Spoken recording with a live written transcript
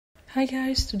Hi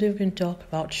guys, today we're going to talk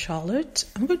about Charlotte.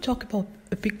 I'm going to talk about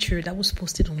a picture that was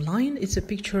posted online. It's a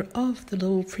picture of the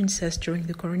little princess during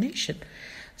the coronation.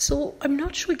 So I'm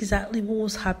not sure exactly what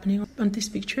was happening on this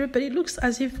picture, but it looks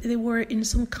as if they were in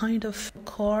some kind of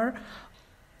car.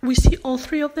 We see all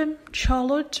three of them,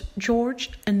 Charlotte,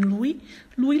 George, and Louis.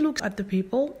 Louis looks at the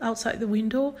people outside the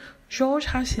window. George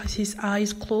has his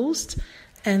eyes closed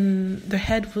and the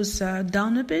head was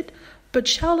down a bit. But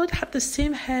Charlotte had the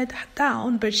same head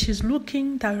down, but she's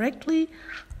looking directly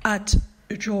at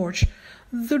George.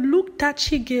 The look that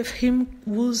she gave him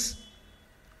was,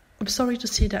 I'm sorry to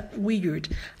say that, weird.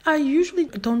 I usually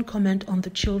don't comment on the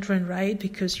children, right?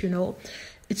 Because,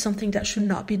 it's something that should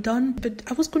not be done. But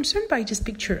I was concerned by this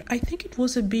picture. I think it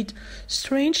was a bit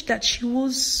strange that she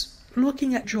was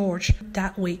looking at George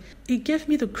that way. It gave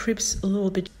me the creeps a little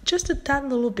bit, just a tad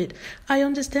little bit. I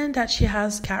understand that she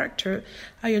has character.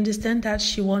 I understand that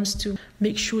she wants to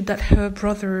make sure that her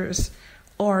brothers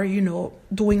are,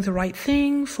 doing the right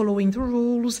thing, following the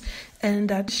rules, and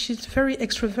that she's very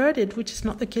extroverted, which is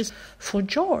not the case for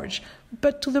George.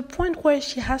 But to the point where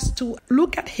she has to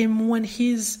look at him when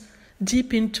he's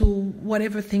deep into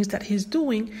whatever things that he's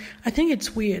doing, I think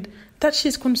it's weird that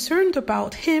she's concerned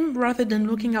about him rather than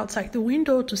looking outside the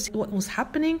window to see what was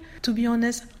happening. To be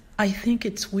honest, I think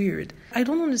it's weird. I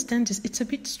don't understand this. It's a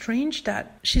bit strange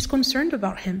that she's concerned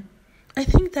about him. I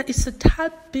think that it's a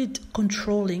tad bit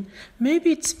controlling.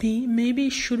 Maybe it's me. Maybe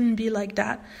it shouldn't be like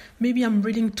that. Maybe I'm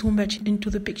reading too much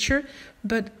into the picture.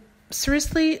 But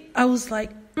seriously, I was like,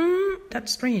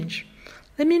 that's strange.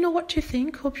 Let me know what you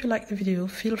think. Hope you like the video.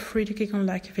 Feel free to click on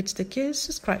like if it's the case.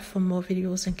 Subscribe for more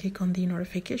videos and click on the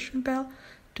notification bell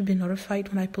to be notified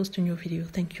when I post a new video.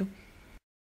 Thank you.